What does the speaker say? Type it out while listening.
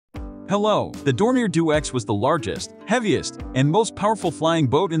Hello, the Dornier Do X was the largest, heaviest, and most powerful flying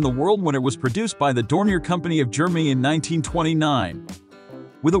boat in the world when it was produced by the Dornier Company of Germany in 1929.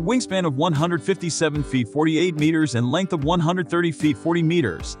 With a wingspan of 157 feet 48 meters and length of 130 feet 40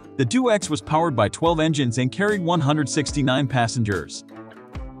 meters, the Do X was powered by 12 engines and carried 169 passengers.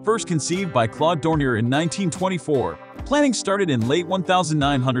 First conceived by Claude Dornier in 1924, planning started in late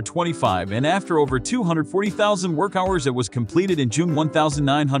 1925 and after over 240,000 work hours it was completed in June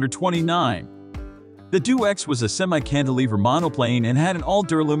 1929. The Do X was a semi-cantilever monoplane and had an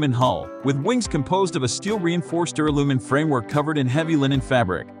all-duralumin hull, with wings composed of a steel-reinforced duralumin framework covered in heavy linen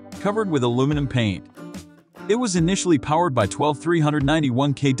fabric, covered with aluminum paint. It was initially powered by 12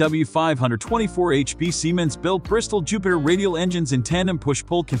 391 kW 524 HP Siemens-built Bristol Jupiter radial engines in tandem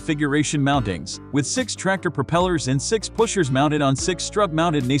push-pull configuration mountings, with 6 tractor propellers and 6 pushers mounted on 6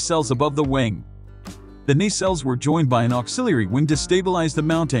 strut-mounted nacelles above the wing. The nacelles were joined by an auxiliary wing to stabilize the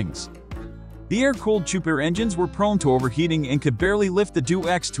mountings. The air-cooled Jupiter engines were prone to overheating and could barely lift the Do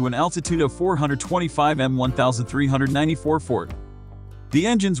X to an altitude of 425 m 1,394 ft. The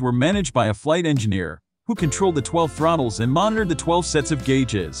engines were managed by a flight engineer, who controlled the 12 throttles and monitored the 12 sets of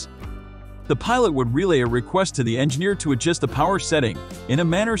gauges. The pilot would relay a request to the engineer to adjust the power setting, in a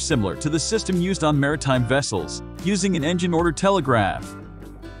manner similar to the system used on maritime vessels, using an engine order telegraph.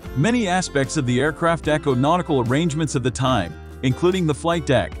 Many aspects of the aircraft echoed nautical arrangements of the time, including the flight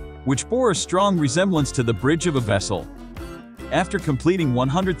deck, which bore a strong resemblance to the bridge of a vessel. After completing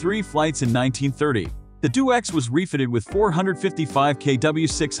 103 flights in 1930, the Do X was refitted with 455 kW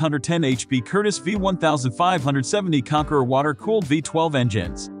 610 HP Curtiss V1570 Conqueror water-cooled V12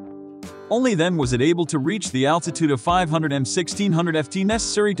 engines. Only then was it able to reach the altitude of 500 m 1600 ft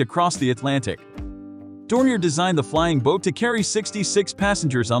necessary to cross the Atlantic. Dornier designed the flying boat to carry 66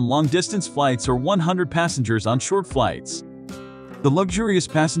 passengers on long-distance flights or 100 passengers on short flights. The luxurious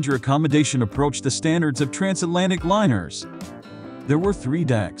passenger accommodation approached the standards of transatlantic liners. There were 3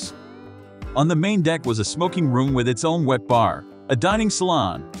 decks. On the main deck was a smoking room with its own wet bar, a dining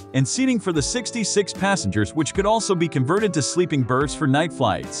salon, and seating for the 66 passengers, which could also be converted to sleeping berths for night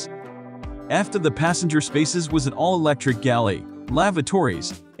flights. After the passenger spaces was an all-electric galley,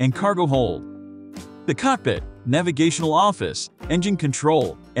 lavatories, and cargo hold. The cockpit, navigational office, engine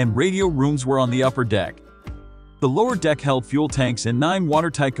control, and radio rooms were on the upper deck. The lower deck held fuel tanks and 9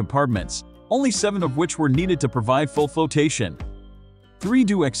 watertight compartments, only 7 of which were needed to provide full flotation. 3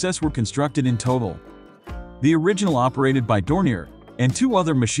 Do X's were constructed in total. The original operated by Dornier, and 2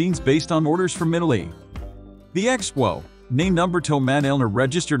 other machines based on orders from Italy. The X-WO, named Umberto Manelner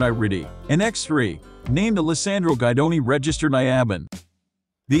registered Iridi, and X3, named Alessandro Guidoni registered Iabon.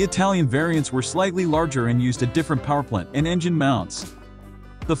 The Italian variants were slightly larger and used a different powerplant and engine mounts.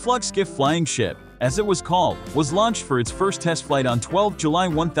 The Flugskiff flying ship, as it was called, was launched for its first test flight on 12 July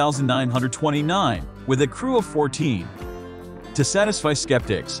 1929, with a crew of 14. To satisfy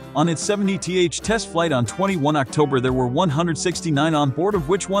skeptics, on its 70th test flight on 21 October there were 169 on board, of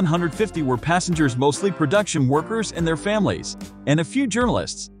which 150 were passengers, mostly production workers and their families, and a few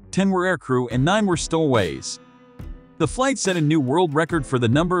journalists. 10 were aircrew and 9 were stowaways. The flight set a new world record for the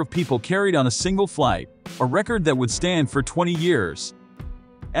number of people carried on a single flight, a record that would stand for 20 years.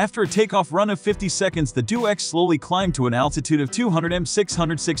 After a takeoff run of 50 seconds, the Do X slowly climbed to an altitude of 200 m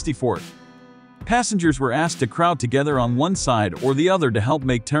 664 ft. Passengers were asked to crowd together on one side or the other to help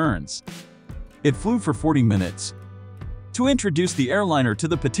make turns. It flew for 40 minutes. To introduce the airliner to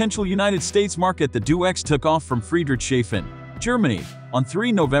the potential United States market, the Do X took off from Friedrichshafen, Germany, on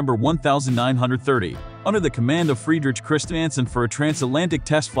 3 November 1930, under the command of Friedrich Christiansen for a transatlantic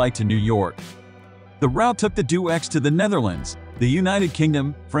test flight to New York. The route took the Do X to the Netherlands, the United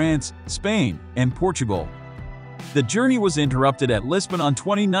Kingdom, France, Spain, and Portugal. The journey was interrupted at Lisbon on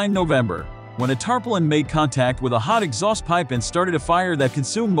 29 November, when a tarpaulin made contact with a hot exhaust pipe and started a fire that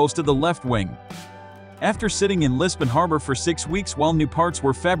consumed most of the left wing. After sitting in Lisbon harbor for 6 weeks while new parts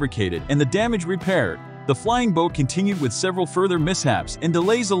were fabricated and the damage repaired, the flying boat continued with several further mishaps and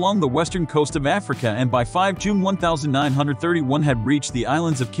delays along the western coast of Africa, and by 5 June 1931 had reached the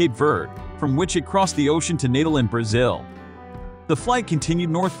islands of Cape Verde, from which it crossed the ocean to Natal in Brazil. The flight continued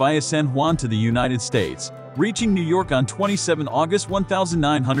north via San Juan to the United States, reaching New York on 27 August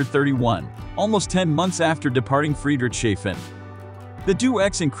 1931, almost 10 months after departing Friedrichshafen. The Do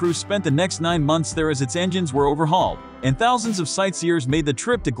X and crew spent the next 9 months there as its engines were overhauled, and thousands of sightseers made the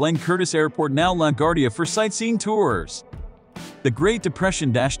trip to Glen Curtis Airport, now LaGuardia, for sightseeing tours. The Great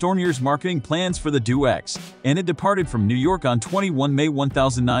Depression dashed Dornier's marketing plans for the Do X, and it departed from New York on 21 May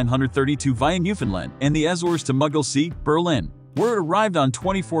 1932 via Newfoundland and the Azores to Mugglesea, Berlin, where it arrived on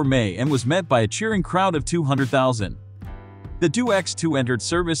 24 May and was met by a cheering crowd of 200,000. The Do X2 entered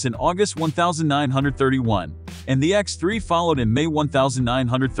service in August 1931, and the X3 followed in May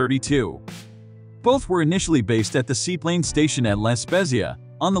 1932. Both were initially based at the seaplane station at La Spezia,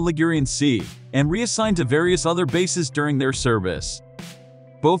 on the Ligurian Sea, and reassigned to various other bases during their service.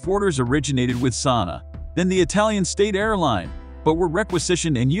 Both orders originated with Sana, then the Italian state airline, but were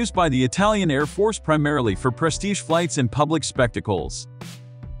requisitioned and used by the Italian Air Force primarily for prestige flights and public spectacles.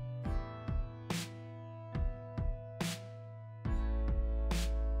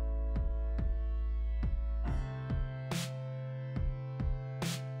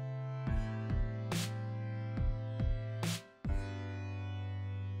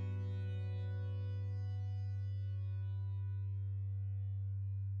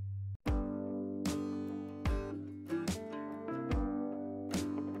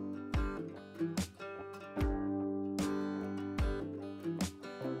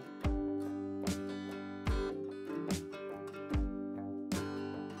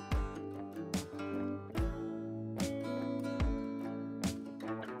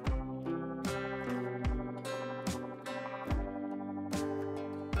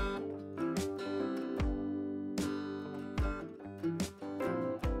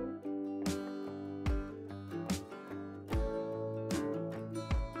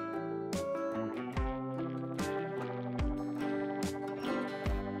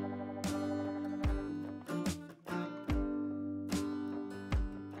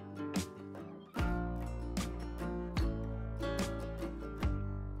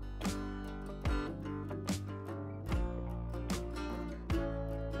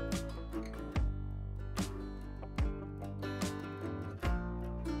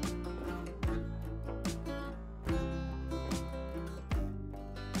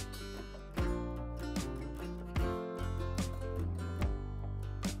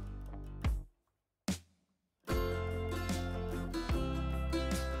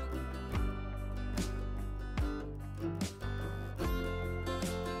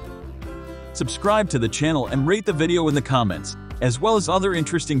 Subscribe to the channel and rate the video in the comments, as well as other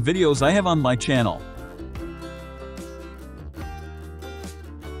interesting videos I have on my channel.